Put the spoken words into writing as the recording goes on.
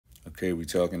Okay, we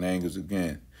talking angles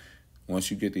again.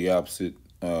 Once you get the opposite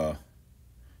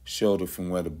shoulder from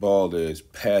where the ball is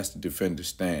past the defender's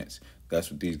stance,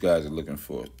 that's what these guys are looking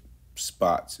for,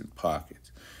 spots and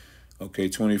pockets. Okay,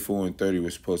 24 and 30 were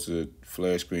supposed to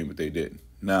flare screen, but they didn't.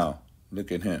 Now,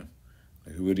 look at him.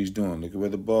 Look at what he's doing. Look at where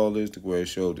the ball is, look where his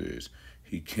shoulder is.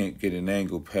 He can't get an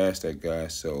angle past that guy,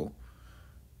 so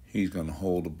he's going to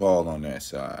hold the ball on that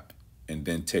side and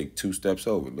then take 2 steps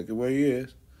over. Look at where he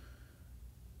is.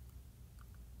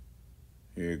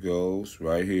 Here it goes,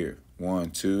 right here.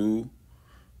 1, 2.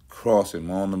 Cross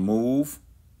him on the move.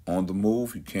 On the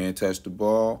move, you can't touch the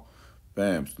ball.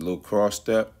 Bam, a little cross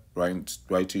step, right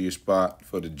to your spot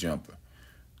for the jumper.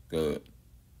 Good.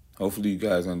 Hopefully you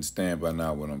guys understand by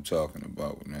now what I'm talking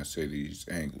about when I say these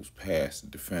angles past the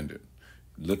defender.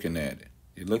 Looking at it.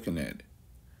 You're looking at it.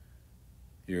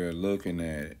 You're looking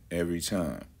at it every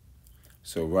time.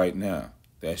 So right now,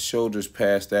 that shoulder's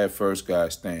past that first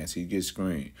guy's stance. He gets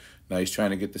screened. Now he's trying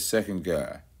to get the second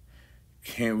guy.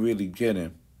 Can't really get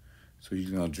him. So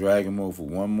he's going to drag him over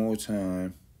one more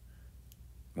time.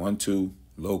 1, 2,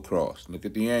 low cross. Look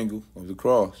at the angle of the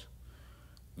cross.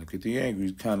 Look at the angle.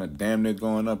 He's kind of damn near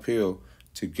going uphill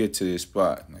to get to this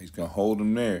spot. Now he's going to hold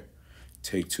him there.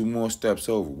 Take 2 more steps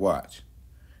over. Watch.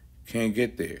 Can't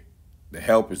get there. The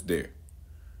help is there.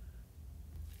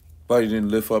 But he didn't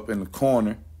lift up in the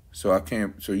corner, so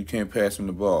you can't pass him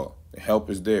the ball. The help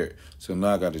is there. So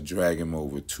now I got to drag him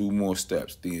over 2 more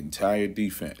steps. The entire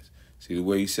defense. See the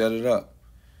way he set it up?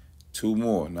 2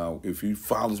 more. Now, if he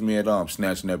follows me at all, I'm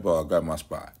snatching that ball. I got my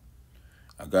spot.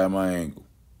 I got my angle.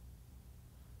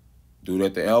 Dude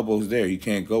at the elbow's there. He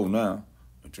can't go now.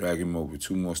 I drag him over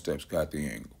 2 more steps. Got the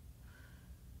angle.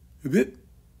 A bit.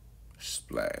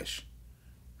 Splash.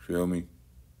 Feel me?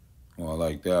 Oh, I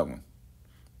like that one.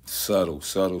 Subtle,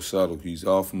 subtle, subtle. He's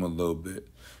off him a little bit.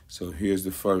 So here's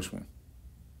the first one.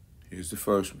 Here's the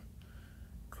first one.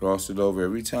 Cross it over.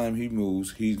 Every time he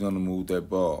moves, he's going to move that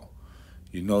ball.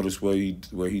 You notice where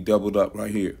he doubled up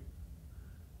right here.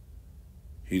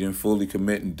 He didn't fully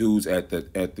commit, and dude's at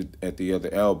the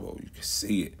other elbow. You can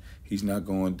see it. He's not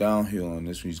going downhill on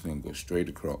this one. He's going to go straight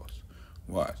across.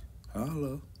 Watch.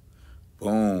 Holla.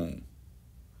 Boom.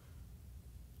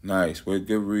 Nice. Way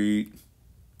good read.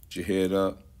 Get your head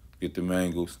up. Get them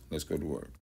angles. Let's go to work.